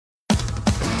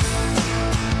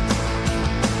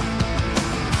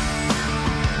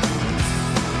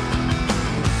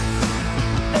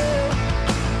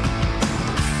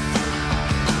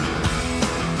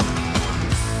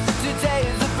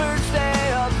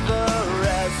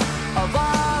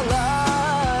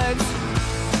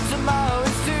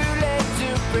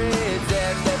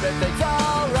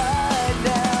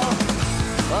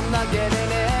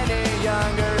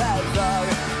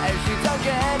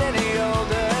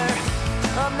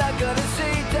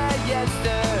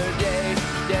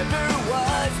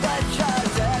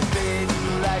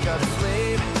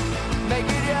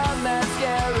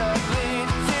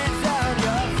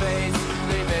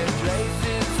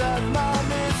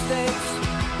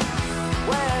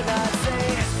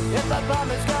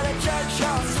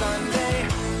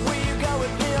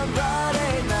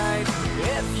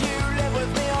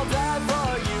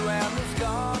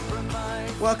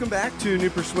Welcome back to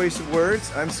New Persuasive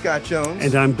Words. I'm Scott Jones.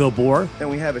 And I'm Bill Bohr. And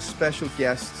we have a special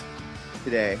guest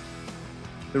today,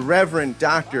 the Reverend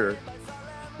Dr.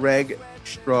 Greg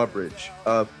Strawbridge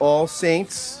of All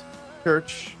Saints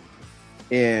Church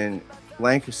in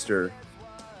Lancaster.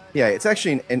 Yeah, it's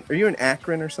actually, are you in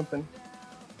Akron or something?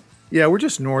 Yeah, we're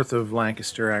just north of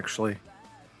Lancaster, actually.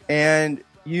 And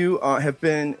you have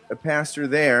been a pastor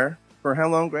there for how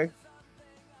long, Greg?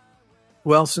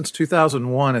 Well, since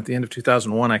 2001, at the end of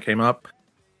 2001, I came up.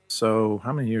 So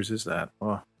how many years is that?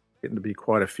 Well, getting to be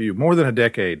quite a few, more than a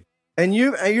decade. And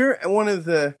you're one of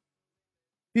the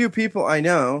few people I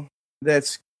know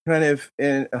that's kind of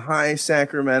in a high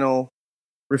sacramental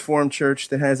Reformed church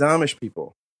that has Amish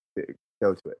people that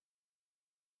go to it.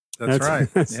 That's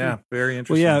right. Yeah, very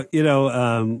interesting. Well,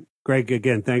 yeah, Greg,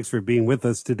 again, thanks for being with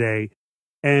us today.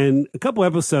 And a couple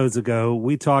episodes ago,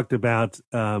 we talked about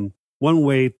one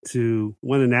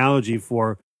analogy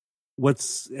for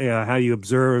what's how you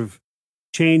observe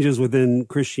changes within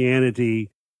Christianity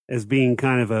as being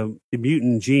kind of a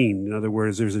mutant gene. In other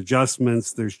words, there's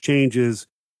adjustments, there's changes,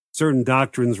 certain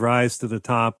doctrines rise to the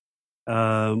top,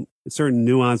 certain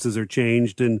nuances are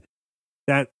changed, and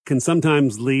that can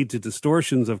sometimes lead to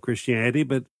distortions of Christianity,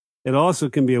 but it also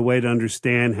can be a way to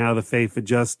understand how the faith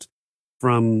adjusts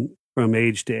from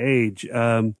age to age.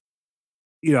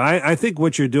 I think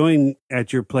what you're doing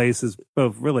at your place is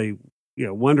both really,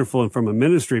 wonderful and from a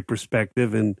ministry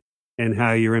perspective and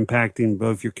how you're impacting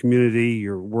both your community,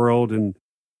 your world, and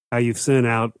how you've sent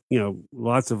out,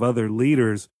 lots of other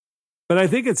leaders. But I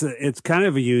think it's kind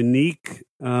of a unique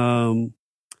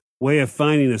way of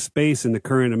finding a space in the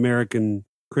current American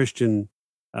Christian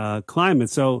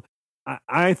climate. So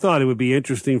I thought it would be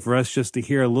interesting for us just to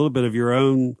hear a little bit of your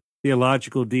own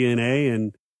theological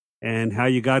DNA and how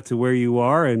you got to where you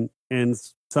are and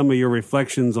some of your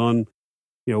reflections on,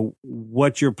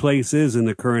 what your place is in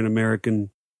the current American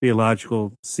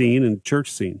theological scene and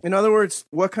church scene. In other words,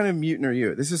 what kind of mutant are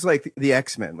you? This is like the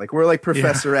X-Men. Like we're like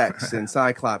Professor X and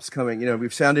Cyclops coming.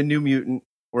 We've found a new mutant.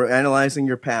 We're analyzing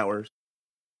your powers.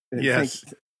 Yes.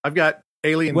 I've got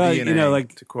alien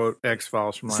DNA, to quote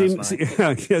X-Files from last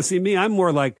night. See me, I'm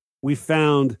more like we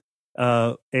found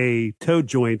a toe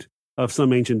joint of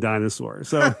some ancient dinosaur.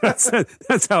 So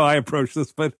that's how I approach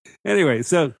this. But anyway,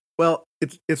 so. Well,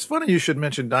 it's funny you should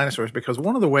mention dinosaurs because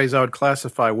one of the ways I would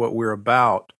classify what we're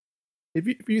about, if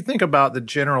you think about the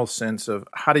general sense of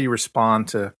how do you respond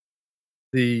to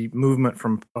the movement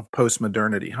of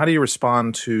postmodernity, how do you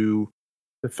respond to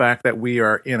the fact that we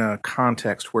are in a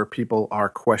context where people are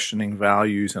questioning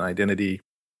values and identity.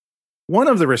 One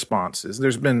of the responses,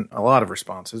 there's been a lot of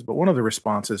responses, but one of the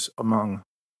responses among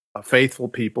faithful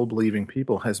people, believing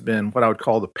people, has been what I would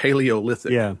call the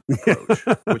Paleolithic approach,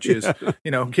 which is,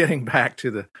 getting back to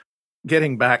the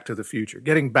future,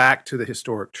 getting back to the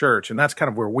historic church. And that's kind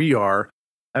of where we are.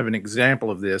 I have an example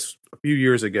of this. A few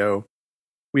years ago,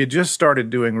 we had just started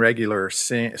doing regular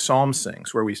psalm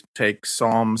sings, where we take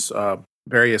psalms,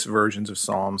 various versions of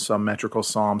psalms, some metrical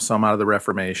psalms, some out of the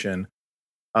Reformation,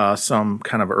 some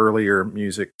kind of earlier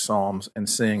music psalms, and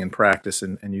sing and practice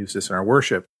and use this in our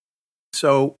worship.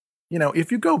 So,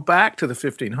 if you go back to the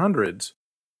 1500s,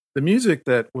 the music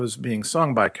that was being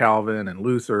sung by Calvin and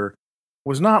Luther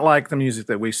was not like the music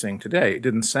that we sing today. It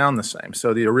didn't sound the same.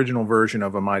 So the original version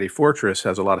of A Mighty Fortress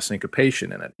has a lot of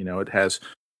syncopation in it. It has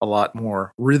a lot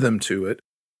more rhythm to it.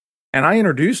 And I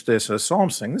introduced this as psalm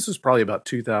sing. This is probably about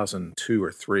 2002 or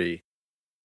 3.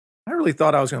 I really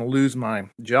thought I was going to lose my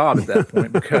job at that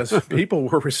point because people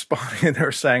were responding. They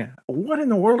were saying, "What in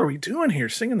the world are we doing here,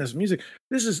 singing this music?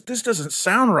 This doesn't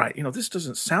sound right. This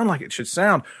doesn't sound like it should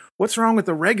sound. What's wrong with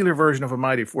the regular version of A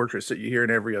Mighty Fortress that you hear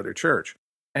in every other church?"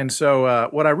 And so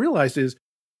what I realized is,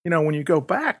 when you go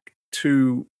back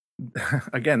to,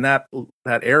 again, that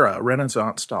era,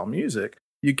 Renaissance style music,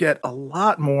 you get a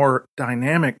lot more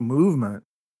dynamic movement,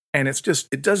 and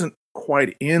it doesn't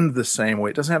quite end the same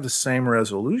way. It doesn't have the same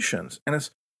resolutions. And it's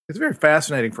very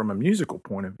fascinating from a musical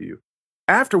point of view.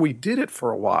 After we did it for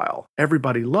a while,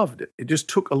 everybody loved it. It just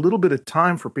took a little bit of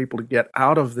time for people to get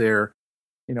out of their,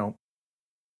 the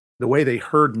way they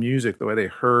heard music, the way they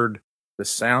heard the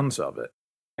sounds of it.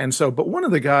 And so, but one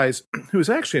of the guys who was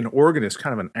actually an organist,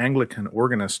 kind of an Anglican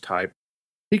organist type,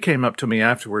 he came up to me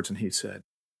afterwards and he said,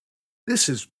 "This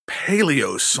is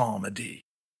paleo-psalmody.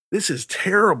 This is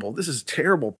terrible. This is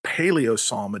terrible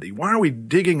paleo-psalmody. Why are we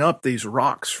digging up these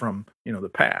rocks from, the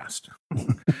past?"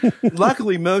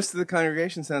 Luckily, most of the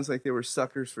congregation sounds like they were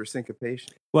suckers for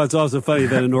syncopation. Well, it's also funny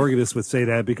that an organist would say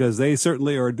that because they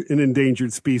certainly are an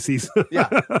endangered species.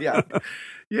 Yeah.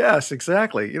 Yes,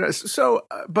 exactly. So,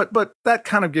 but that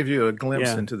kind of gives you a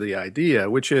glimpse into the idea,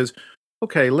 which is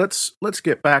okay, let's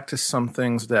get back to some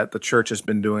things that the church has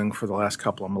been doing for the last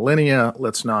couple of millennia.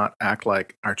 Let's not act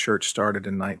like our church started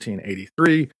in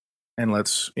 1983, and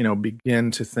let's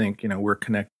begin to think we're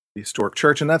connected to the historic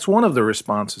church, and that's one of the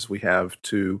responses we have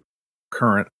to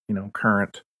current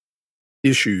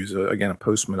issues. Again, a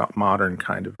postmodern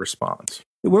kind of response.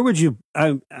 Where would you?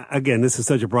 Again, this is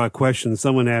such a broad question.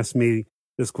 Someone asked me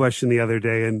this question the other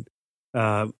day, and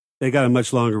they got a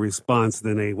much longer response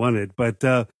than they wanted. But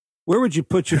where would you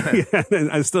put your?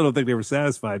 I still don't think they were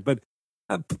satisfied. But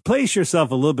place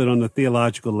yourself a little bit on the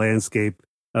theological landscape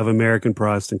of American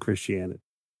Protestant Christianity.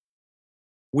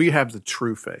 We have the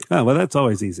true faith. Oh, well, that's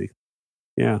always easy.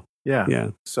 Yeah.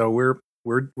 So we're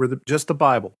just the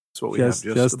Bible. That's what we have.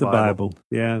 Just the Bible.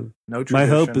 Yeah. No tradition. My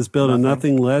hope is built on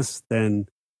nothing less than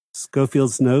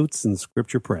Schofield's Notes and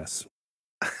Scripture Press.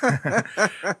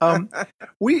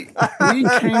 We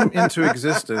came into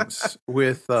existence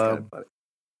with a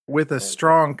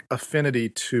strong affinity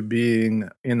to being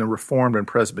in the Reformed and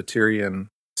Presbyterian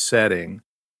setting,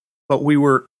 but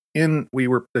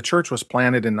the church was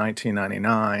planted in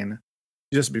 1999.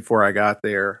 Just before I got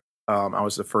there, I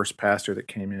was the first pastor that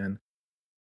came in.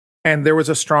 And there was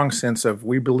a strong sense of,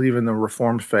 we believe in the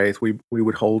Reformed faith. We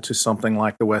would hold to something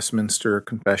like the Westminster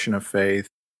Confession of Faith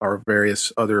or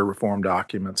various other Reformed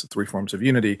documents, the Three Forms of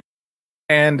Unity.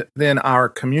 And then our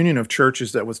communion of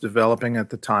churches that was developing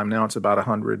at the time, now it's about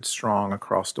 100 strong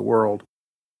across the world,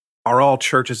 are all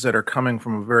churches that are coming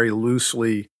from a very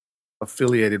loosely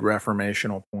affiliated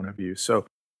reformational point of view. So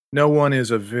no one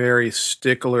is a very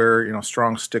stickler,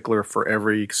 strong stickler for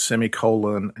every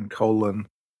semicolon and colon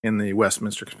in the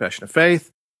Westminster Confession of Faith,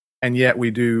 and yet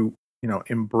we do,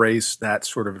 embrace that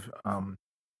sort of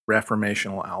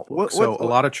reformational outlook. A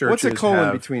lot of churches. What's a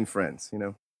colon between friends?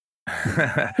 Yeah,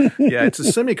 it's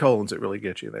the semicolons that really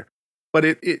get you there.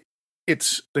 But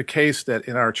it's the case that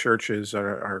in our churches,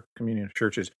 our communion of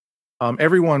churches,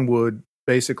 everyone would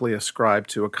basically ascribe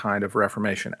to a kind of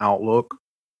Reformation outlook,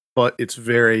 but it's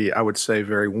I would say,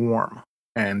 very warm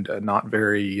and not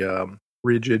very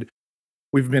rigid.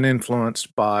 We've been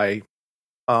influenced by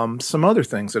some other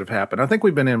things that have happened. I think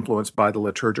we've been influenced by the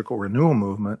liturgical renewal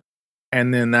movement,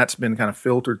 and then that's been kind of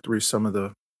filtered through some of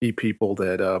the key people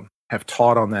that have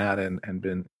taught on that and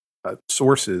been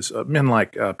sources. Men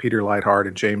like Peter Leithart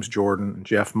and James Jordan and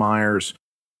Jeff Myers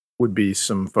would be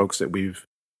some folks that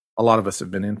a lot of us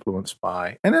have been influenced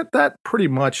by. And that pretty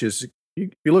much is,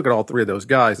 if you look at all three of those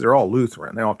guys, they're all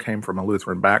Lutheran. They all came from a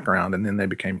Lutheran background, and then they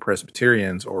became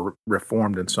Presbyterians or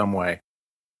Reformed in some way.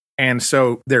 And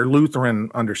so their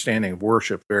Lutheran understanding of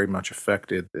worship very much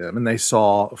affected them. And they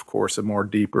saw, of course, a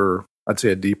deeper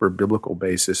biblical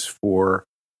basis for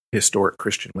historic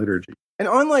Christian liturgy. And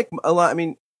unlike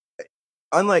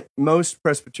most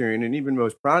Presbyterian and even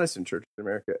most Protestant churches in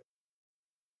America,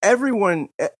 everyone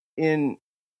in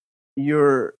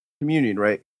your communion,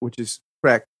 right, which is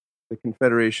correct, the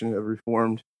Confederation of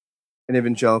Reformed and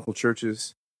Evangelical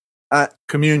Churches.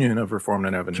 Communion of Reformed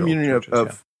and Evangelical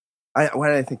Churches. Why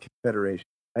did I think Confederation?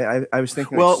 I was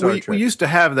thinking. Well, we used to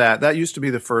have that. That used to be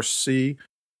the first C,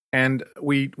 and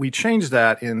we changed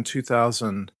that in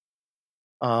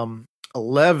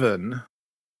 2011.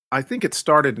 I think it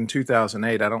started in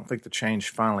 2008. I don't think the change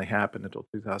finally happened until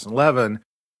 2011,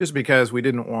 just because we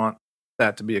didn't want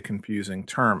that to be a confusing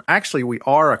term. Actually, we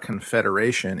are a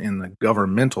confederation in the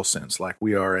governmental sense, like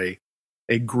we are a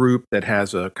group that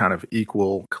has a kind of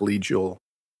equal collegial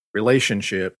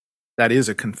relationship. That is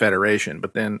a confederation.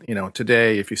 But then,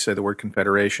 today, if you say the word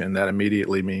confederation, that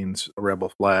immediately means a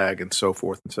rebel flag and so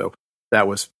forth. And so that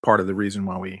was part of the reason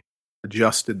why we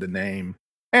adjusted the name.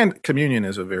 And communion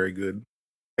is a very good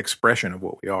expression of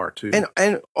what we are, too.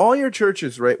 And all your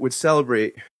churches, right, would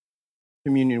celebrate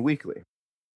communion weekly.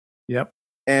 Yep.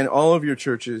 And all of your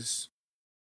churches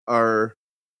are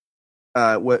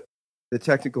what the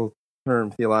technical term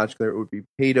theologically would be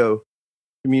paedo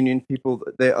communion people.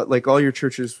 They, like, all your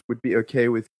churches would be okay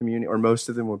with communion, or most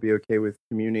of them would be okay with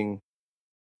communing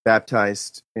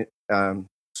baptized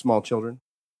small children.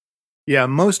 Yeah,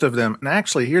 most of them. And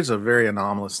actually, here's a very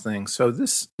anomalous thing. So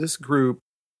this group,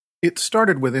 it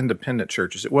started with independent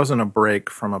churches. It wasn't a break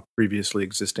from a previously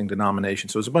existing denomination.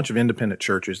 So it was a bunch of independent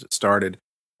churches that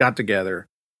got together,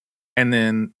 and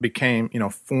then became,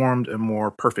 formed a more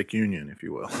perfect union, if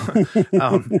you will,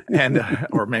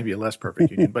 or maybe a less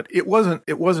perfect union. But it wasn't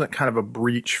kind of a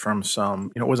breach from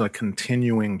some, it wasn't a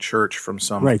continuing church from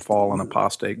some fallen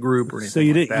apostate group or anything. So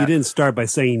you didn't start by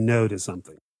saying no to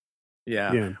something.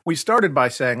 Yeah. We started by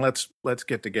saying let's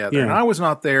get together. Yeah. And I was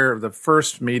not there the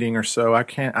first meeting or so. I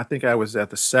think I was at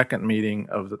the third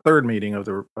meeting of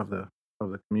the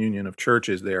communion of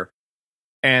churches there.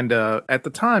 And at the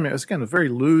time, it was, again, a very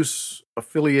loose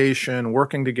affiliation,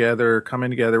 working together, coming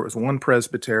together. It was one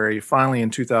presbytery. Finally, in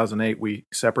 2008, we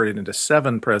separated into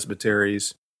 7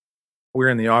 presbyteries. We're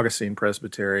in the Augustine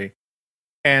Presbytery.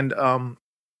 And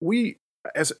we,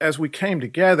 as we came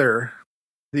together,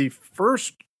 the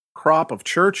first crop of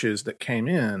churches that came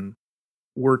in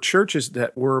were churches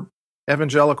that were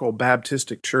evangelical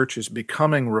Baptistic churches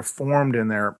becoming reformed in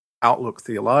their outlook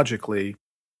theologically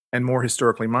and more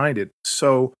historically minded.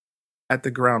 So at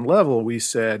the ground level, we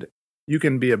said, you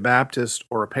can be a Baptist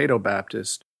or a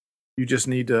Paedo-Baptist. You just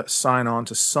need to sign on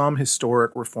to some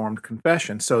historic Reformed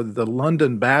confession. So the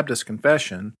London Baptist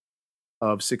Confession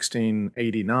of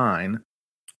 1689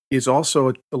 is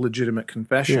also a legitimate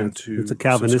confession to it's a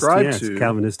Calvinistic, subscribe it's to. a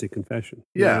Calvinistic confession.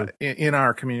 In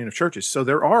our communion of churches. So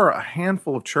there are a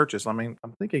handful of churches. I mean,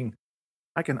 I'm thinking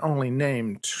I can only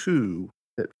name 2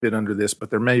 that fit under this,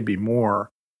 but there may be more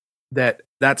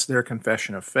that's their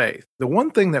confession of faith. The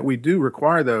one thing that we do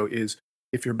require, though, is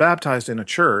if you're baptized in a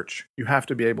church, you have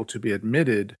to be able to be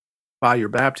admitted by your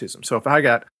baptism. So if I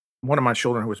got one of my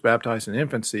children who was baptized in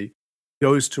infancy,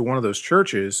 goes to one of those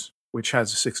churches, which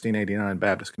has a 1689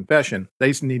 Baptist confession,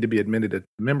 they need to be admitted to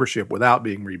membership without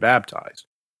being rebaptized.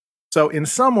 So in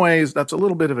some ways, that's a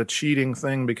little bit of a cheating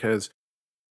thing because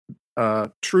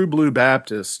true blue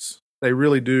Baptists, they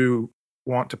really do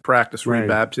want to practice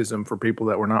rebaptism for people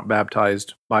that were not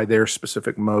baptized by their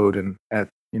specific mode and at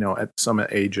some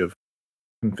age of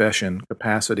confession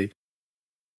capacity.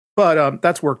 But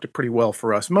that's worked pretty well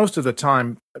for us. Most of the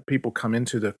time, people come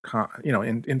into the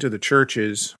into the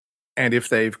churches, and if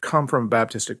they've come from a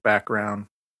Baptistic background,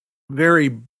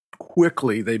 very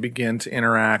quickly they begin to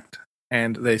interact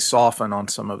and they soften on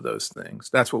some of those things.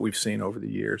 That's what we've seen over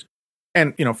the years.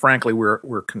 And frankly, we're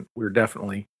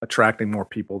definitely attracting more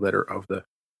people that are of the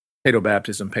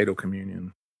Paedo-Baptism,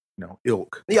 Paedo-Communion,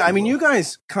 ilk. Yeah, I mean, you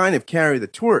guys kind of carry the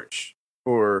torch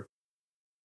for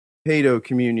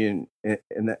Paedo-Communion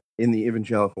in the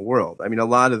evangelical world. I mean, a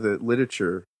lot of the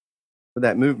literature for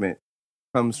that movement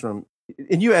comes from,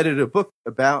 and you edited a book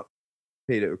about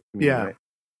Paedo-Communion, right?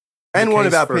 And one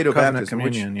about Paedo-Baptism,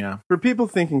 Communion, for people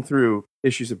thinking through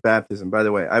issues of baptism, by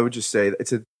the way, I would just say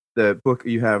it's the book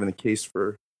you have in the case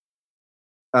for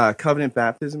covenant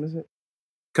baptism, is it?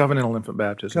 Covenantal infant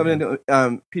baptism.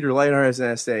 Peter Leithart has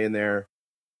an essay in there.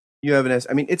 You have an essay.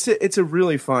 I mean, it's a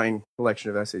really fine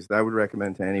collection of essays that I would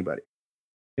recommend to anybody.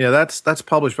 Yeah, that's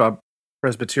published by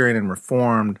Presbyterian and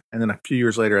Reformed, and then a few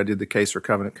years later, I did the case for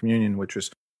covenant communion, which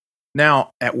was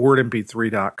now at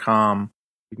wordmp3.com.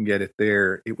 You can get it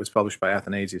there. It was published by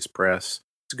Athanasius Press.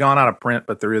 It's gone out of print,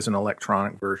 but there is an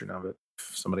electronic version of it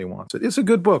if somebody wants it. It's a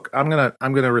good book. I'm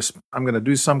gonna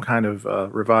do some kind of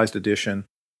revised edition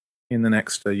in the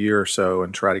next year or so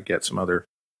and try to get some other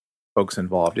folks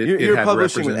involved. You're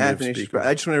publishing with Athanasius Press.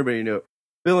 I just want everybody to know,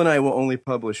 Bill and I will only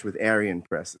publish with Arian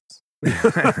presses.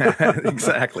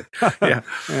 Exactly. Yeah.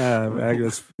 I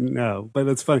guess no, but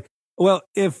it's funny. Well,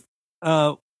 if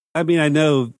I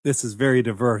know this is very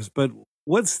diverse, but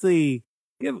what's give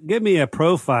me a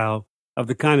profile of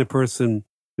the kind of person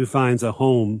who finds a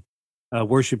home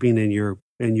worshiping in your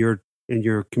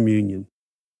communion?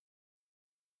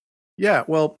 Yeah,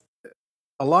 well,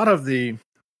 a lot of the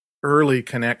early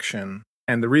connection,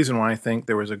 and the reason why I think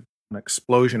there was an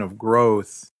explosion of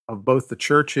growth of both the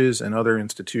churches and other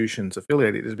institutions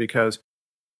affiliated is because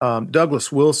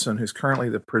Douglas Wilson, who's currently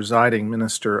the presiding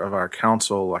minister of our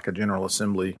council, like a General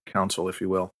Assembly council, if you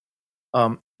will,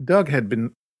 Doug had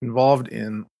been involved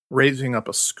in raising up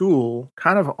a school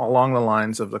kind of along the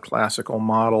lines of the classical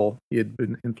model. He had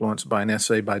been influenced by an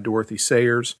essay by Dorothy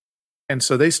Sayers. And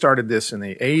so they started this in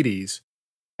the 80s,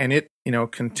 and it,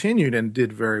 continued and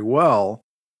did very well.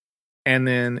 And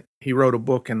then he wrote a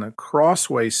book in the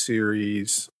Crossway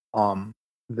series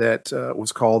that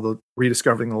was called the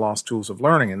Rediscovering the Lost Tools of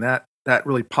Learning. And that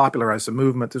really popularized the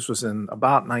movement. This was in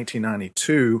about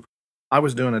 1992. I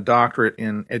was doing a doctorate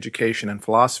in education and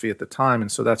philosophy at the time,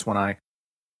 and so that's when I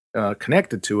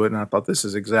connected to it, and I thought this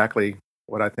is exactly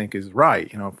what I think is right,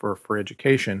 for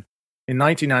education. In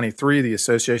 1993, the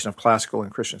Association of Classical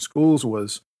and Christian Schools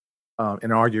was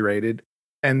inaugurated,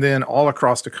 and then all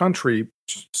across the country,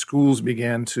 schools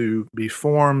began to be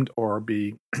formed or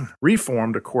be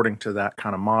reformed according to that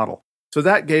kind of model. So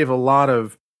that gave a lot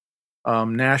of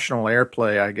national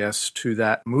airplay, I guess, to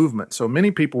that movement. So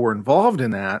many people were involved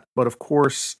in that, but of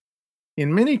course,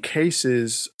 in many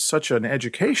cases, such an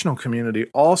educational community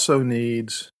also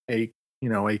needs a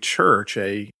church,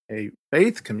 a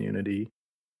faith community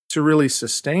to really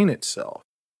sustain itself.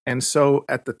 And so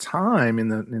at the time in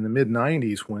the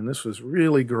mid-90s, when this was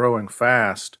really growing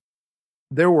fast,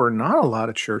 there were not a lot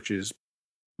of churches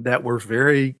that were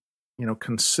very,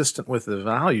 consistent with the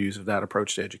values of that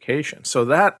approach to education. So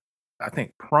that, I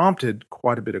think, prompted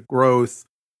quite a bit of growth,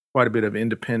 quite a bit of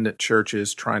independent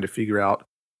churches trying to figure out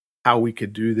how we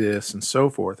could do this and so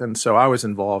forth. And so I was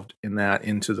involved in that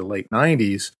into the late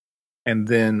 90s, and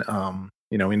then,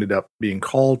 ended up being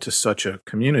called to such a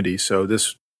community. So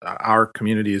our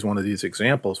community is one of these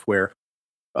examples where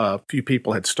a few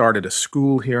people had started a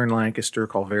school here in Lancaster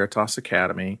called Veritas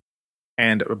Academy.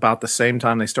 And about the same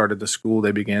time they started the school,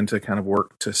 they began to kind of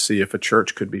work to see if a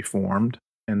church could be formed.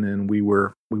 And then we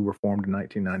were formed in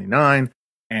 1999,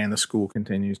 and the school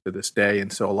continues to this day.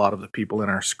 And so a lot of the people in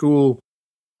our school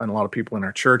and a lot of people in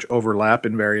our church overlap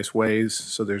in various ways.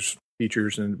 So there's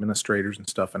teachers and administrators and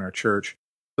stuff in our church.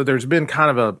 So there's been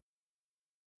kind of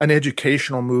an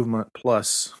educational movement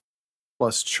plus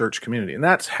church community. And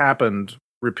that's happened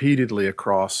repeatedly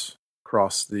across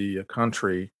the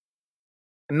country.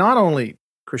 And not only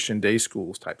Christian day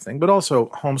schools type thing, but also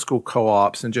homeschool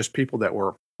co-ops and just people that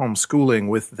were homeschooling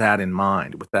with that in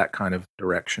mind, with that kind of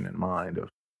direction in mind of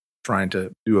trying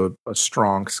to do a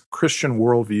strong Christian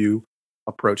worldview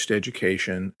approach to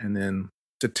education, and then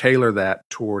to tailor that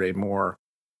toward a more,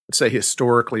 let's say,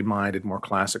 historically minded, more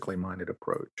classically minded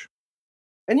approach.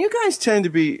 And you guys tend to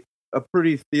be a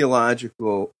pretty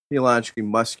theologically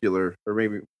muscular, or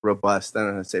maybe robust, I don't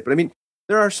know how to say it. But I mean,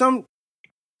 there are some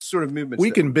sort of movements.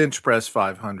 We can bench press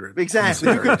 500.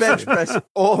 Exactly. You can bench press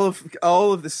all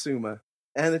of the Summa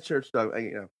and the church dog.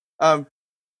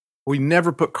 We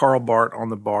never put Karl Barth on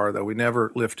the bar, though. We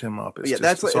never lift him up.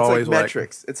 It's always like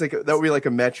metrics. It's like that would be like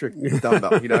a metric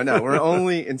dumbbell. No, we're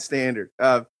only in standard.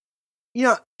 And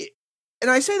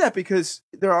I say that because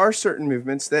there are certain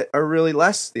movements that are really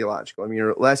less theological. I mean,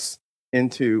 you're less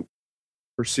into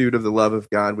pursuit of the love of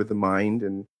God with the mind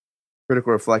and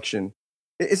critical reflection.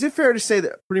 Is it fair to say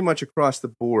that pretty much across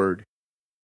the board,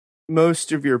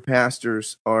 most of your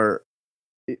pastors are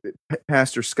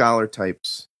pastor scholar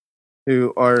types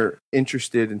who are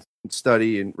interested in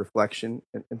study and reflection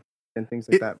and things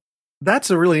like that? That's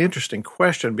a really interesting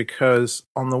question, because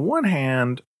on the one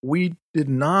hand, we did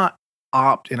not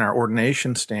opt in our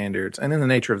ordination standards, and in the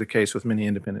nature of the case with many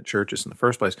independent churches in the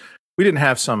first place, we didn't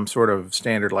have some sort of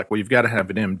standard like, well, you've got to have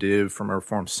an MDiv from a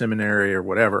Reformed seminary or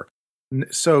whatever.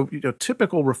 So,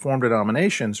 typical Reformed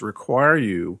denominations require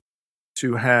you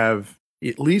to have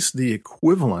at least the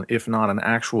equivalent, if not an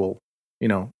actual,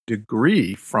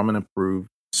 degree from an approved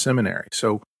seminary.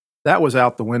 So that was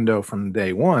out the window from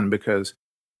day one, because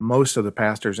most of the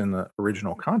pastors in the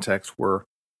original context were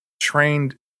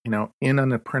trained, in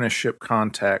an apprenticeship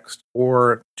context,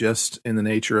 or just in the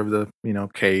nature of the,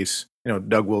 case.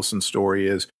 Doug Wilson's story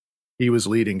is he was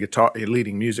leading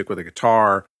music with a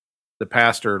guitar. The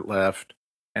pastor left,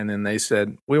 and then they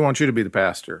said, "We want you to be the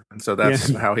pastor." And so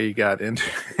that's how he got into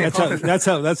it. That's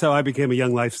how I became a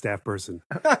Young Life staff person.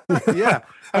 Yeah.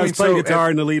 I was playing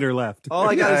guitar and the leader left. All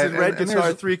I got is a red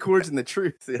guitar, 3 chords, and the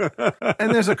truth.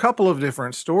 And there's a couple of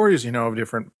different stories, of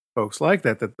different folks like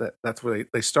that's where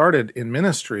they started in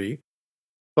ministry,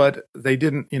 but they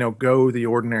didn't, go the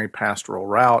ordinary pastoral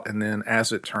route. And then,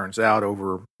 as it turns out,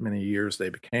 over many years, they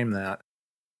became that.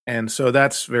 And so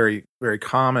that's very, very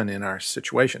common in our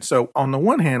situation. So on the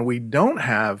one hand, we don't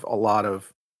have a lot of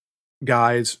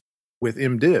guys with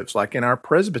MDivs. Like in our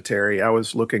presbytery, I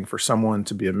was looking for someone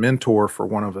to be a mentor for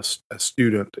one of a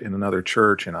student in another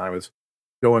church, and I was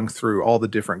going through all the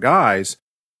different guys.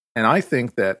 And I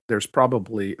think that there's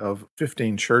probably, of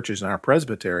 15 churches in our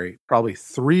presbytery, probably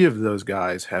 3 of those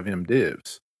guys have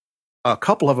MDivs. A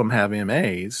couple of them have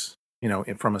MAs,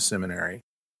 from a seminary.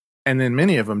 And then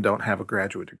many of them don't have a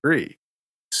graduate degree.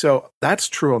 So that's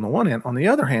true on the one hand. On the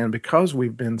other hand, because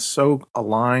we've been so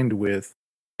aligned with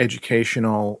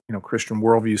educational, Christian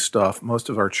worldview stuff, most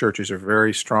of our churches are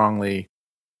very strongly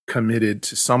committed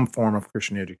to some form of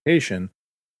Christian education.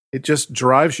 It just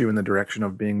drives you in the direction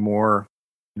of being more,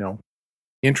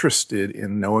 interested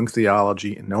in knowing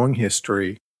theology and knowing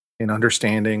history, in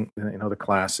understanding, the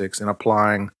classics, and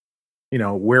applying,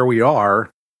 where we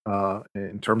are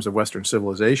in terms of Western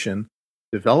civilization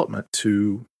development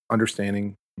to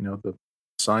understanding, the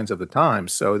signs of the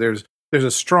times. So there's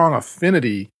a strong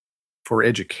affinity for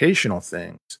educational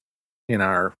things in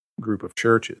our group of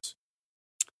churches.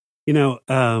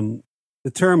 The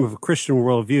term of a Christian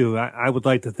worldview, I would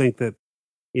like to think that,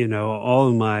 all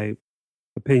of my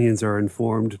opinions are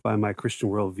informed by my Christian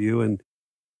worldview. And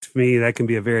to me, that can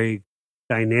be a very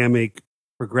dynamic,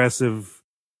 progressive,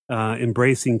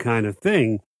 embracing kind of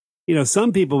thing.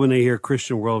 Some people, when they hear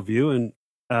Christian worldview,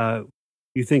 and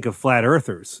you think of flat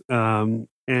earthers, and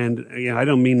I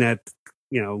don't mean that,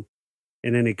 in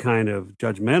any kind of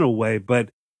judgmental way, but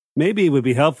maybe it would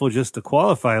be helpful just to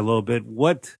qualify a little bit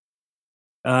what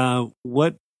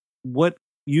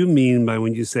you mean by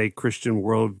when you say Christian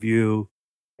worldview,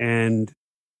 and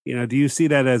do you see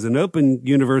that as an open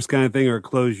universe kind of thing or a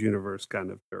closed universe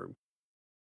kind of term?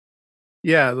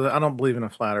 Yeah, I don't believe in a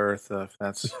flat Earth. If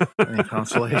that's any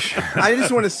consolation. I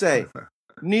just want to say,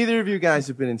 neither of you guys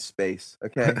have been in space.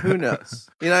 Okay, who knows?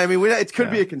 I mean, it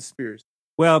could be a conspiracy.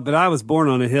 Well, but I was born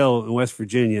on a hill in West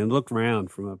Virginia and looked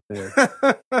around from up there.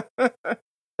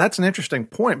 That's an interesting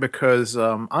point because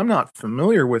I'm not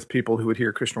familiar with people who would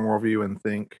hear Christian worldview and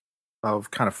think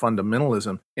of kind of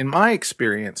fundamentalism. In my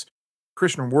experience,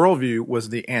 Christian worldview was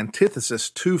the antithesis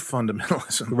to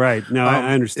fundamentalism. Right. No,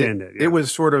 I understand that. It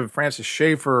was sort of Francis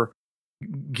Schaeffer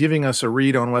giving us a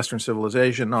read on Western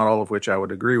civilization, not all of which I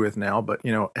would agree with now, but,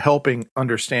 helping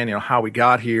understand, how we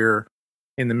got here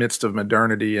in the midst of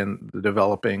modernity and the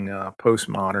developing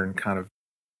postmodern kind of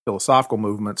philosophical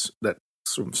movements that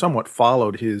somewhat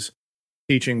followed his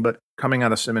teaching. But coming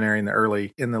out of seminary in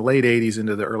the late 80s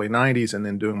into the early 90s, and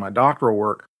then doing my doctoral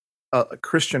work, a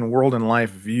Christian world and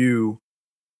life view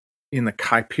in the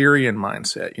Kuyperian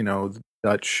mindset, the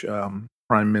Dutch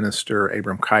Prime Minister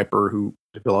Abram Kuyper, who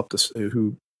developed this,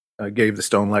 who gave the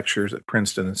Stone Lectures at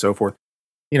Princeton and so forth.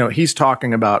 He's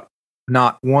talking about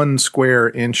not one square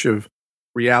inch of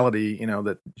reality,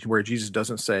 that where Jesus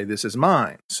doesn't say, "This is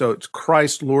mine." So it's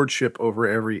Christ's lordship over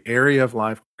every area of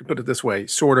life. To put it this way,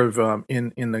 sort of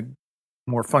in the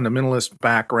more fundamentalist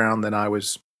background that I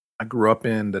grew up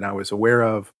in, that I was aware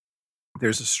of.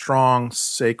 There's a strong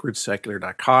sacred secular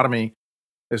dichotomy.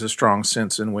 There's a strong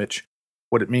sense in which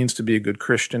what it means to be a good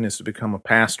Christian is to become a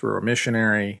pastor or a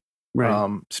missionary.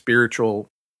 Right. Spiritual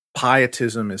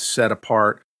pietism is set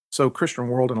apart. So Christian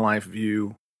world and life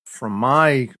view, from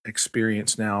my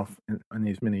experience now in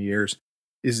these many years,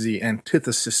 is the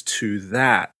antithesis to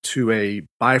that, to a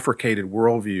bifurcated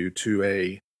worldview, to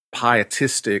a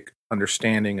pietistic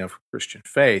understanding of Christian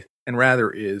faith, and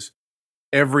rather is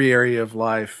every area of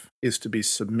life is to be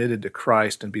submitted to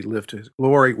Christ and be lived to his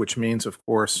glory, which means, of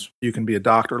course, you can be a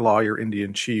doctor, lawyer,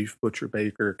 Indian chief, butcher,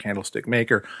 baker, candlestick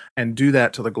maker, and do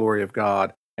that to the glory of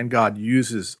God. And God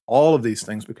uses all of these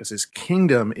things because his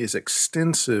kingdom is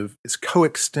extensive, is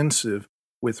coextensive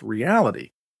with reality,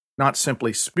 not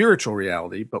simply spiritual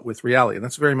reality, but with reality. And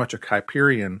that's very much a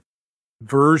Kuyperian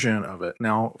version of it.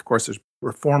 Now, of course, there's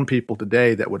Reformed people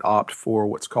today that would opt for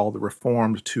what's called the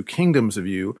Reformed Two Kingdoms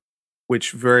view,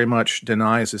 which very much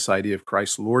denies this idea of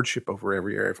Christ's lordship over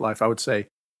every area of life. I would say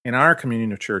in our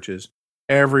communion of churches,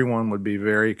 everyone would be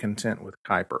very content with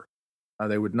Kuyper.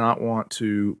 They would not want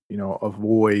to,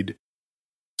 avoid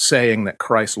saying that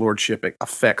Christ's lordship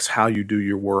affects how you do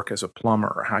your work as a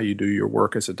plumber or how you do your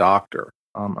work as a doctor.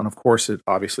 And of course, it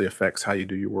obviously affects how you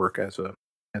do your work as a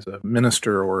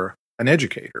minister or an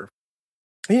educator.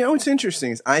 What's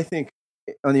interesting is I think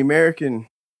on the American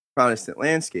Protestant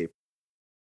landscape,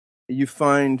 you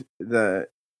find the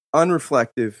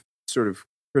unreflective sort of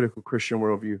critical Christian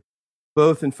worldview,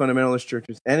 both in fundamentalist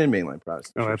churches and in mainline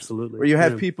Protestant churches. Absolutely. Where you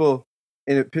have people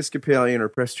in Episcopalian or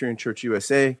Presbyterian Church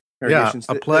USA congregations.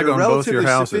 A plague that on both your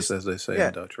houses, as they say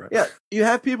in Dutch, right? Yeah, you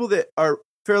have people that are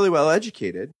fairly well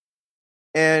educated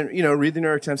and, read the New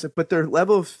York Times, but their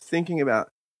level of thinking about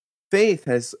faith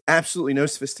has absolutely no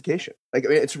sophistication. Like,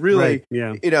 it's really,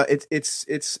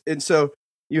 it's, and so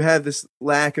you have this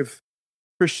lack of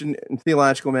Christian and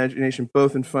theological imagination,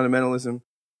 both in fundamentalism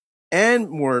and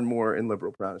more in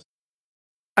liberal Protestant.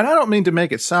 And I don't mean to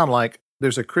make it sound like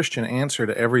there's a Christian answer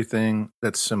to everything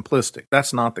that's simplistic.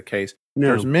 That's not the case. No.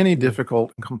 There's many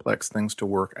difficult and complex things to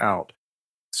work out.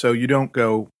 So you don't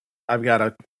go, I've got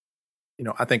a,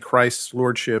 I think Christ's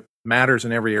lordship matters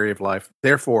in every area of life.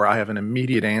 Therefore, I have an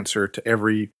immediate answer to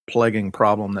every plaguing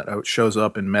problem that shows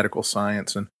up in medical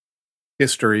science and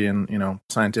history and,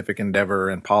 scientific endeavor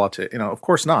and politics. Of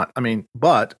course not.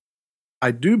 But I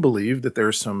do believe that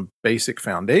there's some basic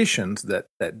foundations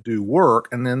that do work.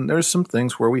 And then there's some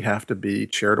things where we have to be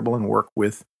charitable and work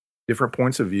with different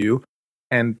points of view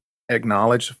and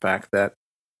acknowledge the fact that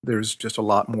there's just a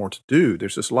lot more to do.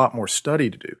 There's just a lot more study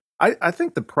to do. I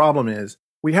think the problem is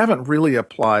we haven't really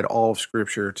applied all of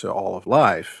Scripture to all of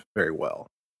life very well.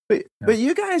 But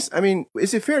you guys,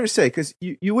 is it fair to say, because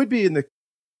you would be in the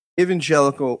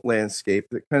evangelical landscape,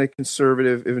 the kind of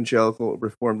conservative evangelical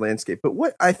reformed landscape, but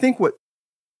what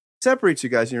separates you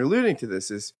guys, and you're alluding to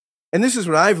this, is, and this is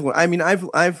what I've learned.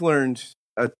 I've learned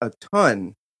a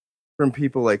ton from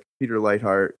people like Peter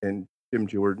Leithart and Jim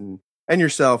Jordan and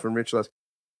yourself and Rich Lusk.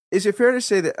 Is it fair to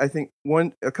say that I think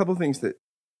a couple of things that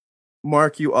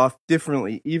mark you off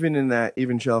differently, even in that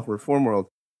evangelical reform world,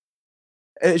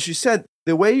 as you said,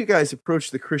 the way you guys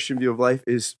approach the Christian view of life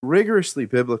is rigorously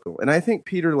biblical. And I think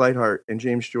Peter Leithart and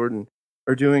James Jordan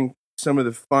are doing some of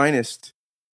the finest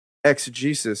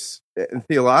exegesis and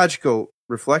theological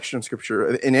reflection on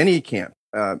Scripture in any camp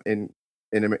in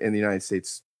the United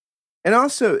States. And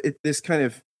also this kind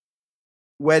of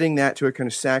wedding that to a kind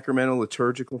of sacramental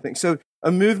liturgical thing. So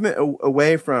a movement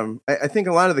away from, I think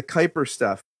a lot of the Kuyper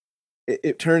stuff,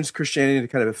 it turns Christianity into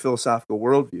kind of a philosophical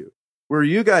worldview, where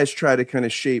you guys try to kind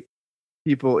of shape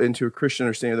people into a Christian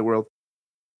understanding of the world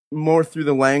more through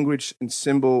the language and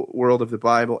symbol world of the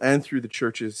Bible and through the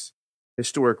church's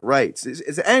historic rites.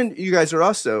 And you guys are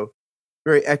also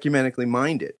very ecumenically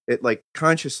minded, like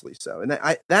consciously so. And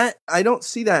I don't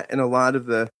see that in a lot of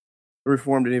the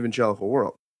Reformed and evangelical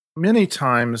world. Many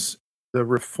times the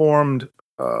Reformed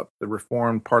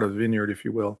part of the vineyard, if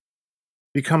you will,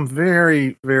 become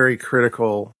very, very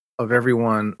critical of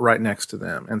everyone right next to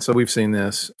them. And so we've seen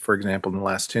this, for example, in the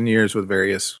last 10 years with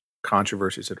various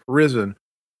controversies that have arisen,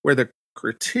 where the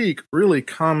critique really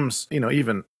comes,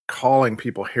 even calling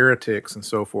people heretics and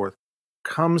so forth,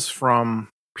 comes from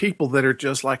people that are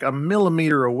just like a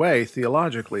millimeter away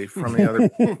theologically from the other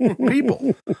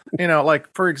people.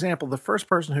 Like, for example, the first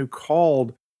person who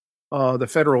called the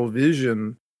Federal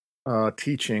Vision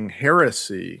teaching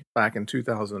heresy back in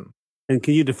 2000. And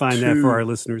can you define that for our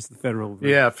listeners, the Federal Vision?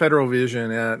 Yeah, Federal Vision.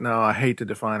 No, I hate to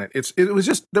define it. It was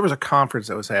just, there was a conference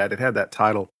that was had. It had that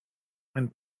title. And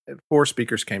 4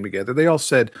 speakers came together. They all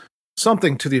said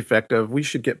something to the effect of, we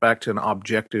should get back to an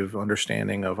objective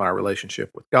understanding of our relationship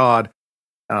with God.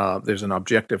 There's an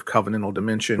objective covenantal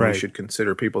dimension. Right. We should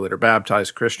consider people that are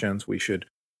baptized Christians. We should,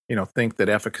 think that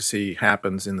efficacy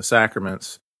happens in the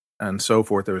sacraments and so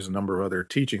forth. There was a number of other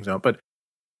teachings on it, but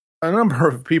a number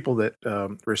of people that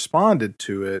responded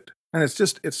to it, and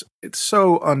it's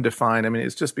so undefined. I mean,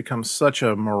 it's just become such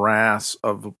a morass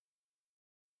of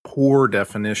poor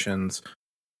definitions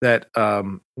that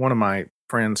one of my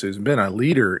friends who's been a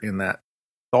leader in that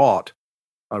thought,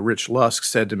 Rich Lusk,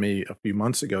 said to me a few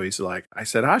months ago, I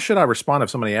said, how should I respond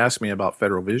if somebody asked me about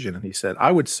Federal Vision? And he said,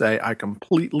 I would say I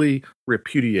completely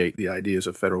repudiate the ideas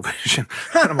of Federal Vision.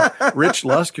 And I'm like, Rich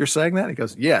Lusk, you're saying that? He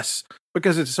goes, yes,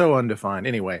 because it's so undefined.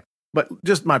 Anyway, but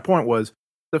just my point was,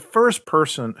 the first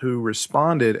person who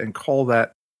responded and called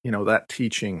that, that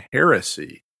teaching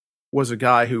heresy was a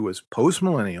guy who was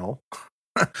post-millennial,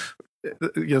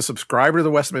 subscriber to the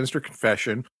Westminster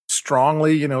Confession,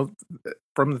 strongly,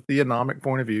 from the theonomic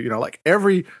point of view, like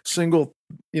every single,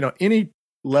 any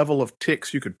level of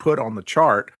ticks you could put on the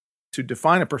chart to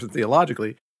define a person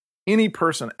theologically, any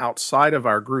person outside of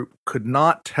our group could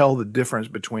not tell the difference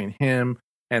between him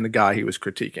and the guy he was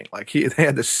critiquing. Like they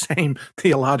had the same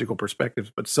theological perspectives,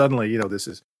 but suddenly, this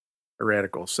is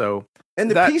heretical. So,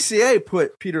 and the PCA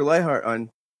put Peter Leithart on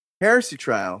heresy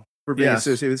trial for being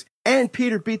associated with, and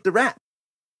Peter beat the rap.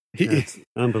 That's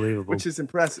unbelievable, which is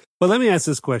impressive. But let me ask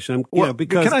this question.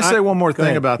 Because can I say one more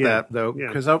thing about that, though?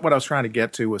 Because what I was trying to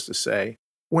get to was to say,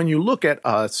 when you look at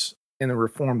us in the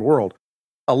Reformed world,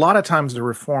 a lot of times the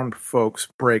Reformed folks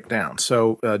break down.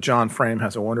 So John Frame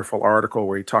has a wonderful article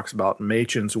where he talks about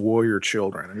Machen's warrior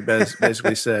children. And he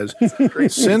basically says,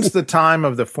 since the time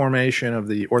of the formation of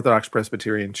the Orthodox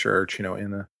Presbyterian Church, in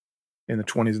the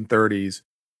 20s and 30s,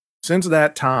 since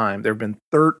that time, there have been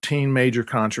 13 major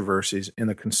controversies in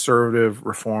the conservative,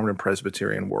 Reformed, and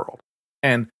Presbyterian world.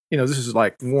 And, this is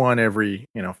like one every,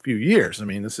 few years. I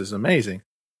mean, this is amazing.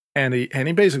 And he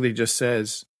basically just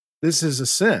says, this is a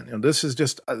sin. This is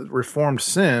just a Reformed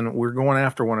sin. We're going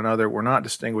after one another. We're not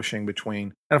distinguishing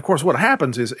between. And of course, what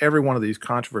happens is every one of these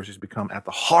controversies become at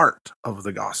the heart of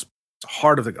the gospel. It's the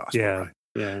heart of the gospel. Yeah. Right?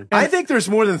 Yeah. I think there's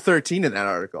more than 13 in that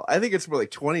article. I think it's more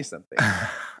like 20 something.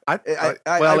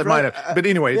 It might have. But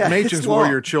anyway, Machen's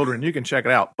Warrior Children, you can check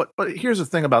it out. But here's the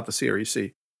thing about the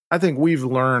CREC. I think we've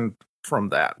learned from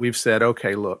that. We've said,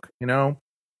 okay, look,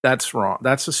 that's wrong.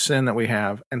 That's a sin that we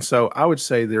have. And so I would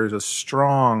say there's a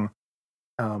strong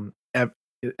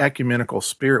ecumenical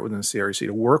spirit within the CREC to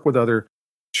work with other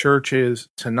churches,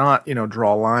 to not,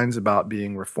 draw lines about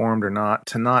being Reformed or not,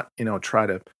 to not, try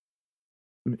to,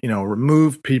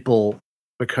 remove people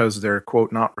because they're,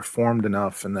 quote, not Reformed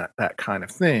enough and that kind of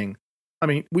thing. I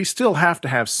mean, we still have to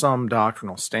have some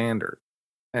doctrinal standard,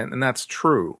 and that's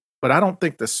true. But I don't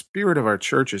think the spirit of our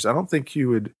churches, I don't think you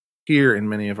would hear in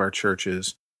many of our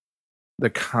churches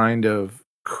the kind of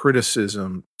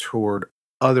criticism toward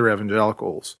other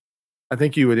evangelicals. I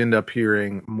think you would end up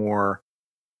hearing more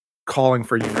calling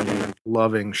for unity,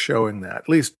 loving, showing that. At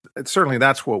least, certainly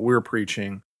that's what we're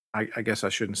preaching. I guess I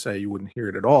shouldn't say you wouldn't hear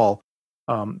it at all.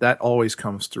 That always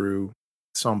comes through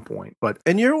at some point.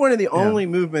 And you're one of the only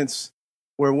movements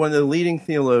where one of the leading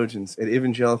theologians at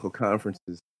evangelical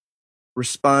conferences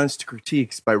responds to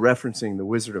critiques by referencing The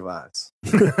Wizard of Oz.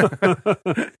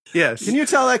 Yes. Can you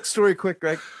tell that story quick,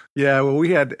 Greg? Yeah, well, we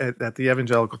had at the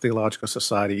Evangelical Theological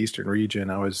Society Eastern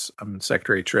Region, I'm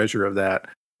Secretary Treasurer of that.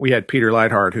 We had Peter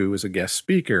Leithart, who was a guest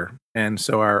speaker. And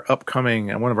so our upcoming,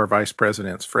 one of our vice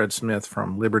presidents, Fred Smith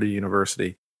from Liberty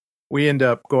University, we end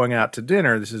up going out to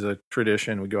dinner. This is a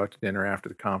tradition. We go out to dinner after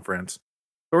the conference.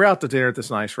 We're out to dinner at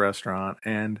this nice restaurant,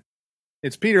 and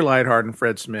it's Peter Leithart and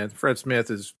Fred Smith. Fred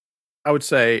Smith is, I would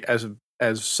say, as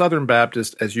Southern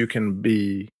Baptist as you can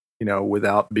be,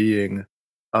 without being,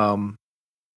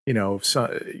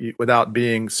 without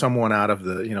being someone out of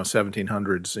the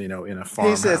 1700s, in a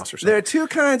farmhouse or something. There are two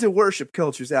kinds of worship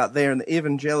cultures out there in the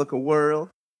evangelical world.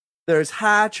 There's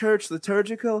high church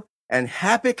liturgical and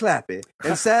happy clappy.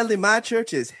 And sadly, my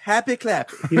church is happy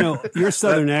clappy. Your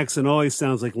Southern accent always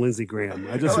sounds like Lindsey Graham.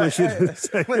 I just want you to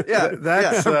say.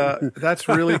 That's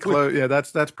really close. Yeah,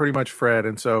 that's pretty much Fred.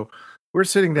 And so we're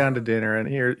sitting down to dinner, and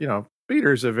here,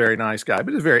 Peter's a very nice guy,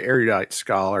 but he's a very erudite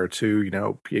scholar too,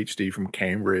 PhD from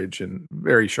Cambridge and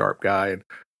very sharp guy. And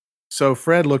so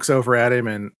Fred looks over at him,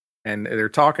 and they're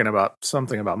talking about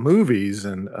something about movies.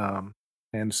 And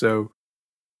so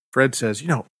Fred says,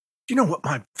 do you know what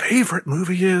my favorite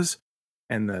movie is?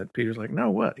 And Peter's like, no,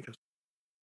 what? He goes,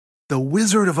 The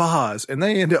Wizard of Oz. And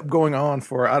they end up going on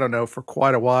for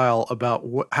quite a while about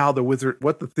what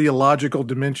the theological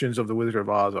dimensions of The Wizard of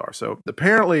Oz are. So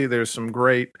apparently there's some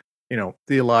great,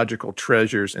 theological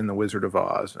treasures in The Wizard of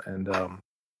Oz. And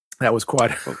that was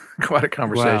quite a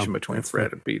conversation between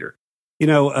Fred and Peter.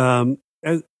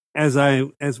 As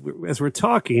we're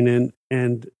talking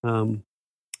and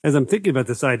as I'm thinking about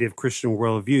this idea of Christian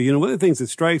worldview, one of the things that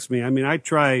strikes me, I've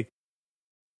tried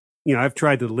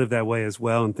to live that way as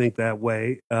well and think that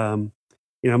way.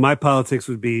 My politics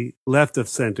would be left of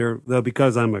center, though,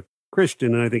 because I'm a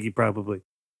Christian, and I think you probably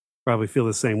feel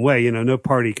the same way. No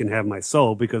party can have my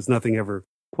soul because nothing ever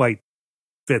quite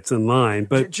fits in line.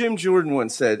 But Jim Jordan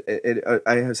once said,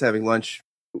 I was having lunch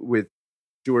with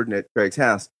Jordan at Greg's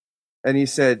house, and he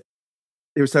said,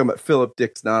 he was talking about Philip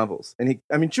Dick's novels. And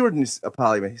Jordan is a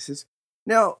polymath. He says,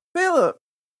 now, Philip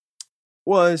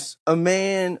was a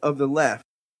man of the left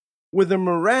with a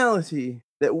morality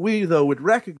that we, though, would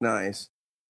recognize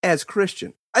as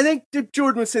Christian. I think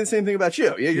Jordan would say the same thing about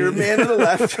you. You're a man of the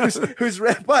left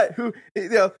who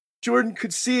Jordan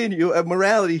could see in you a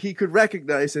morality he could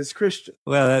recognize as Christian.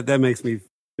 Well, that makes me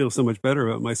feel so much better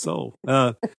about my soul.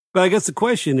 But I guess the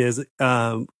question is,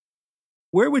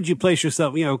 where would you place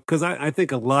yourself? Because I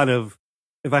think a lot of,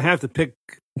 if I have to pick,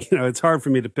 it's hard for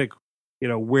me to pick,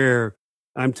 where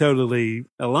I'm totally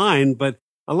aligned. But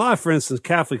a lot of, for instance,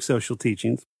 Catholic social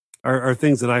teachings are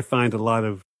things that I find a lot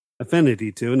of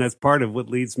affinity to. And that's part of what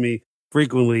leads me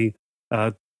frequently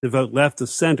to vote left of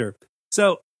center.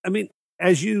 So,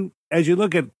 as you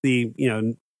look at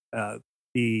the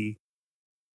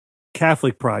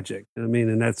Catholic project,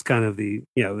 and that's kind of the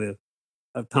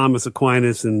Thomas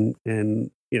Aquinas and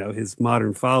his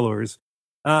modern followers.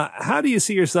 How do you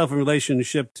see yourself in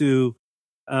relationship to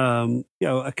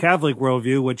a Catholic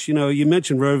worldview? Which you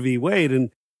mentioned Roe v. Wade,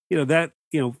 and that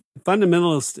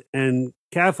fundamentalists and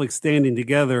Catholics standing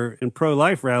together in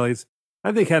pro-life rallies,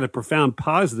 I think had a profound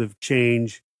positive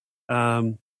change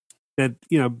that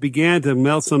began to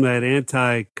melt some of that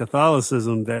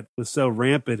anti-Catholicism that was so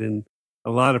rampant in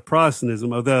a lot of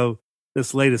Protestantism. Although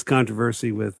this latest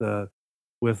controversy with the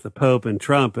Pope and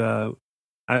Trump,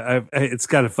 it's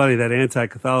kind of funny that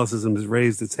anti-Catholicism has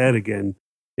raised its head again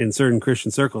in certain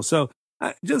Christian circles. So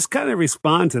just kind of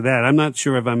respond to that. I'm not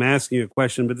sure if I'm asking you a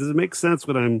question, but does it make sense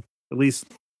what I'm at least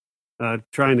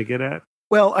trying to get at?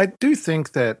 Well, I do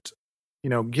think that,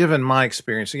 given my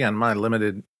experience, again, my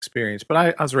limited experience, but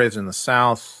I was raised in the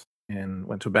South and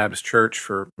went to a Baptist church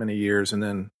for many years, and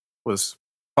then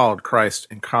followed Christ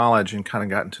in college and kind of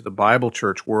got into the Bible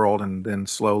church world, and then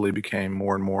slowly became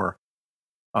more and more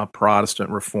Protestant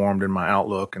reformed in my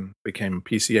outlook, and became a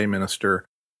PCA minister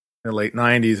in the late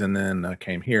 90s, and then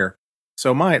came here.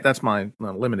 So that's my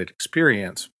limited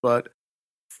experience. But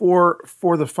for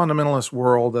the fundamentalist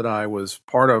world that I was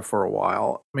part of for a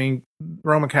while,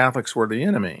 Roman Catholics were the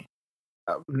enemy.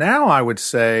 Now I would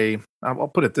say, I'll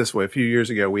put it this way, a few years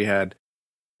ago we had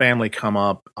family come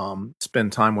up,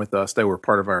 spend time with us. They were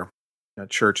part of our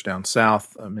church down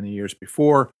south many years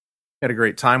before. Had a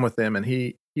great time with them, and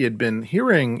he had been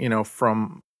hearing,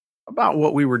 from about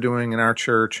what we were doing in our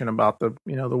church and about the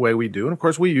way we do. And of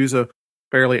course, we use a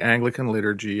fairly Anglican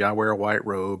liturgy. I wear a white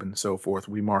robe and so forth.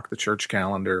 We mark the church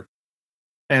calendar,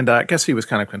 and I guess he was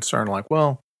kind of concerned, like,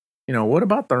 well, what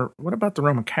about the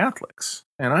Roman Catholics?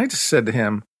 And I just said to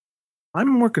him, I'm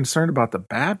more concerned about the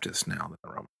Baptists now than the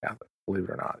Roman Catholic, believe it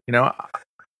or not.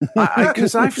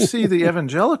 Because I see the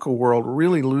evangelical world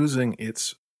really losing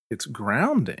its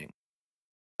grounding,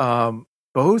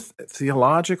 both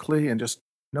theologically and just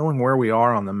knowing where we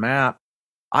are on the map.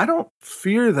 I don't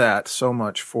fear that so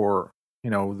much for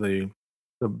the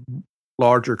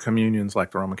larger communions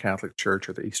like the Roman Catholic Church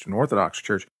or the Eastern Orthodox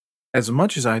Church, as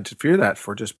much as I fear that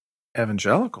for just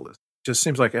evangelicalism. It just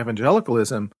seems like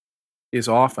evangelicalism is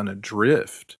often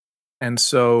adrift, and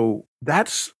so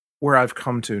that's where I've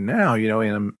come to now.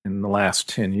 In the last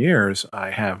 10 years, I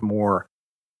have more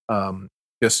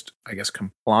just, I guess,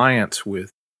 compliance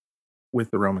with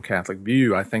the Roman Catholic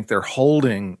view. I think they're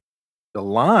holding the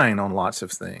line on lots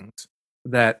of things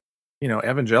that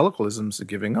evangelicalism's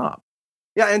giving up.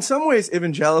 Yeah, in some ways,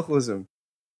 evangelicalism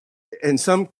in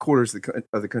some quarters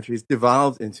of the country has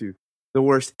devolved into the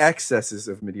worst excesses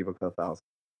of medieval Catholicism.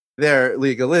 They're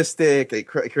legalistic. It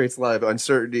creates a lot of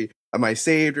uncertainty. Am I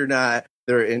saved or not?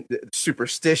 They're in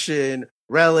superstition,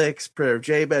 relics, prayer of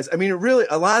Jabez. I mean, really,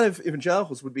 a lot of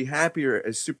evangelicals would be happier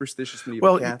as superstitious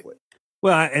medieval Catholic.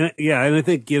 Well, and I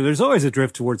think there's always a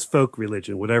drift towards folk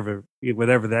religion, whatever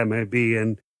that may be,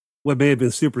 and what may have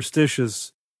been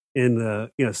superstitious in the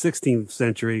 16th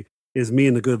century is me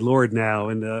and the good Lord now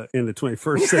in the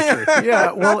 21st century.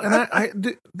 Yeah, well,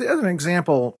 and the other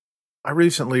example, I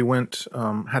recently went,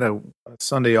 had a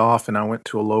Sunday off, and I went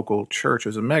to a local church. It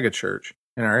was a mega church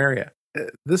in our area.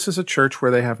 This is a church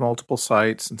where they have multiple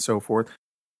sites and so forth.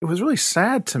 It was really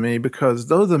sad to me because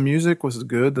though the music was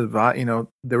good,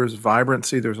 there was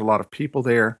vibrancy, there was a lot of people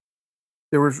there.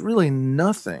 There was really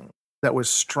nothing that was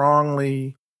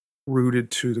strongly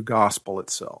rooted to the gospel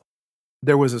itself.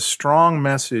 There was a strong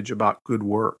message about good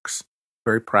works,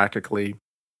 very practically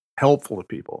helpful to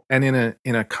people. And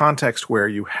in a context where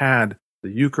you had the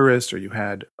Eucharist or you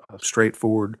had a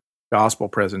straightforward gospel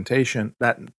presentation,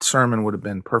 that sermon would have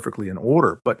been perfectly in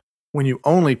order. But when you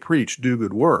only preach do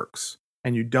good works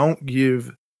and you don't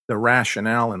give the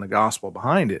rationale and the gospel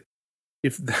behind it,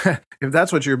 if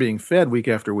that's what you're being fed week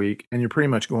after week and you're pretty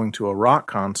much going to a rock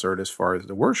concert as far as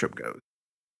the worship goes,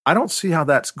 I don't see how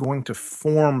that's going to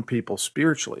form people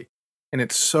spiritually. And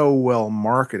it's so well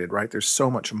marketed, right? There's so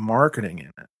much marketing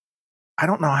in it. I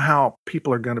don't know how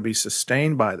people are going to be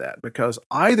sustained by that, because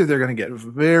either they're going to get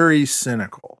very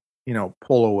cynical,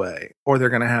 pull away, or they're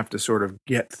going to have to sort of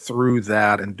get through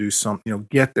that and do something,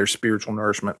 get their spiritual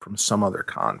nourishment from some other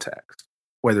context,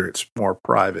 whether it's more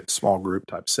private, small group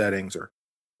type settings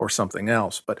or something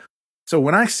else. But so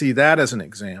when I see that as an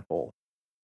example,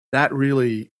 that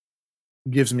really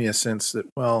gives me a sense that,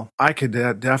 well, I could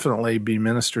definitely be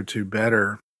ministered to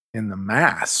better in the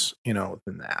Mass,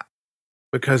 than that.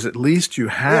 Because at least you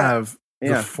have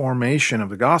the formation of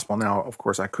the gospel. Now, of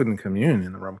course, I couldn't commune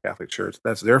in the Roman Catholic Church.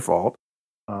 That's their fault.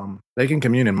 They can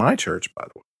commune in my church, by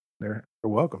the way. They're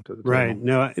welcome to the table. Right.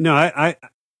 No. I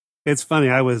it's funny.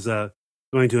 I was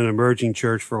going to an emerging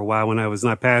church for a while when I was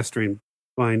not pastoring,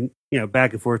 going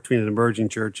back and forth between an emerging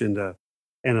church and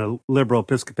a liberal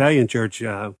Episcopalian church.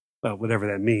 Well, whatever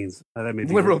that means. That may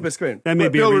be liberal Episcopalian. That may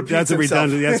be that's a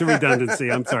redundancy. That's a redundancy.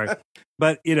 I'm sorry,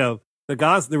 but the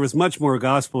gospel. There was much more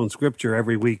gospel and scripture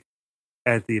every week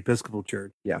at the Episcopal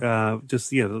Church. Yeah.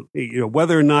 Just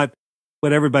whether or not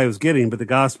what everybody was getting, but the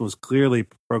gospel was clearly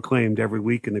proclaimed every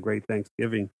week in the Great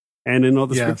Thanksgiving and in all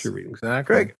the scripture readings.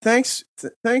 Exactly. Greg, thanks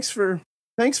for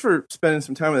spending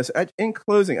some time with us. In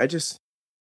closing, I'd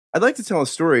like to tell a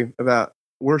story about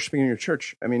worshiping in your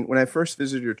church. I mean, when I first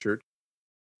visited your church,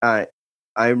 I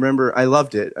remember I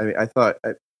loved it. I mean, I thought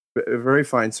a very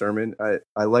fine sermon.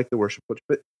 I liked the worship,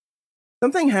 but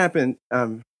something happened.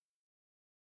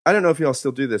 I don't know if y'all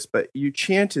still do this, but you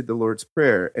chanted the Lord's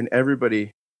Prayer, and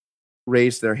everybody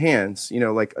raised their hands,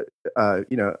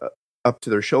 up to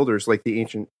their shoulders, like the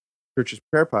ancient church's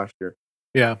prayer posture.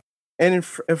 Yeah. And in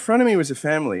front of me was a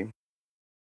family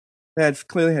that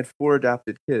clearly had 4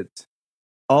 adopted kids,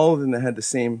 all of them that had the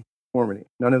same deformity.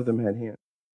 None of them had hands.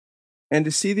 And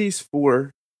to see these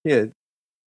 4 kids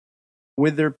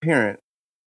with their parent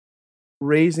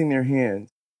raising their hands,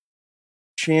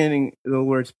 chanting the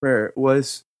Lord's Prayer,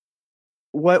 was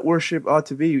what worship ought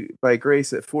to be by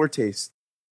grace, a foretaste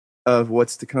of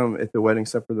what's to come at the wedding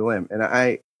supper of the Lamb. And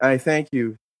I thank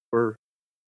you for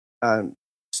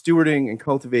stewarding and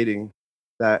cultivating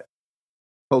that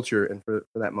culture and for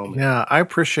that moment. Yeah, I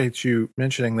appreciate you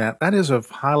mentioning that. That is a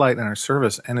highlight in our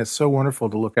service, and it's so wonderful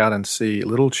to look out and see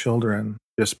little children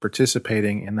just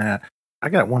participating in that. I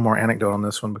got one more anecdote on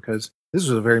this one because this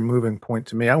was a very moving point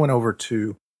to me. I went over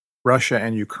to Russia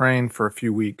and Ukraine for a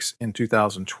few weeks in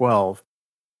 2012,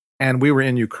 And we were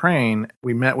in Ukraine.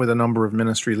 We met with a number of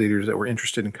ministry leaders that were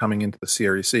interested in coming into the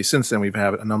CREC. Since then, we've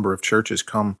had a number of churches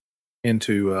come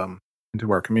into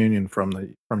our communion from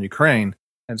Ukraine.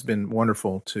 And it's been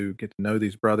wonderful to get to know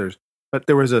these brothers. But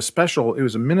there was it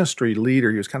was a ministry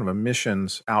leader. He was kind of a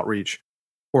missions outreach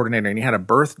coordinator, and he had a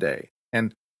birthday.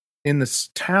 And in this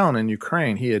town in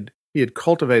Ukraine, he had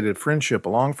cultivated a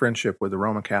long friendship with a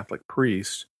Roman Catholic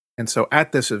priest. And so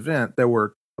at this event, there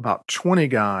were about 20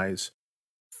 guys,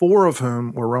 4 of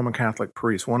whom were Roman Catholic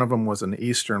priests. One of them was an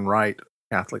Eastern Rite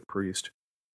Catholic priest.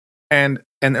 And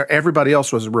everybody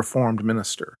else was a Reformed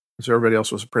minister. So everybody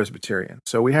else was a Presbyterian.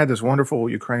 So we had this wonderful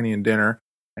Ukrainian dinner,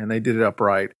 and they did it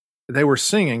upright. They were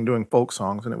singing, doing folk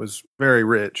songs, and it was very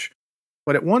rich.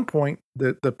 But at one point,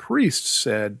 the priest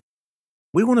said,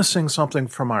 "We want to sing something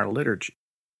from our liturgy."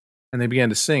 And they began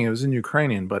to sing. It was in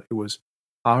Ukrainian, but it was,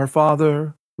 "Our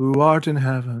Father, who art in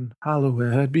heaven,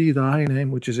 hallowed be thy name,"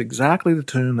 which is exactly the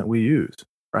tune that we use,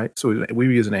 right? So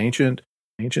we use an ancient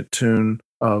tune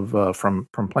of from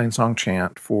Plainsong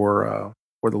Chant for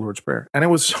the Lord's Prayer. And it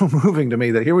was so moving to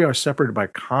me that here we are separated by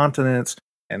continents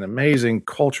and amazing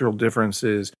cultural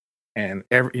differences, and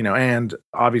and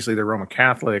obviously they're Roman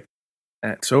Catholic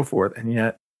and so forth, and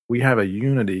yet we have a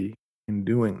unity in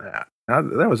doing that. Now,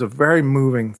 that was a very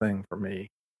moving thing for me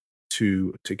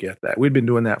to get that. We'd been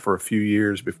doing that for a few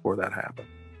years before that happened.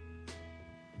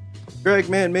 Greg,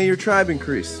 man, may your tribe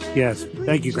increase. Yes.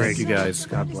 Thank you, Greg. Thank you, guys.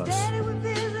 God bless.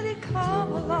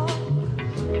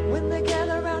 When they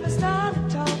gather around and started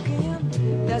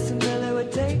talking, that's Billy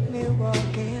would take me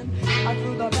walking. I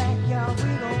through the backyard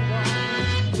we go walk.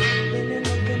 Then you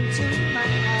look into my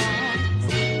eyes.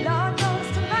 Lord knows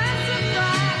to my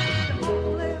surprise, the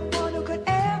only one who could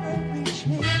ever reach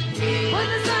me was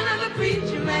the son of a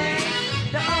preacher man.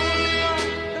 The only one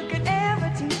who could ever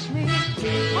teach me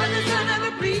was the son of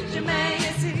a preacher man.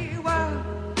 Yes, he was.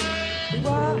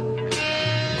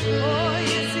 Oh,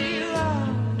 yes, he was.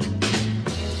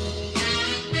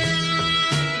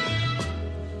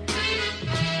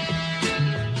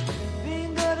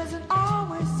 Being good isn't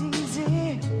always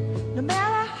easy, no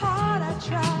matter how hard I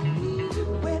try.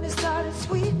 When it started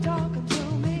sweet talking to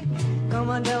me, come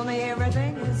on, tell me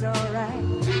everything is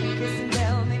alright. Kissing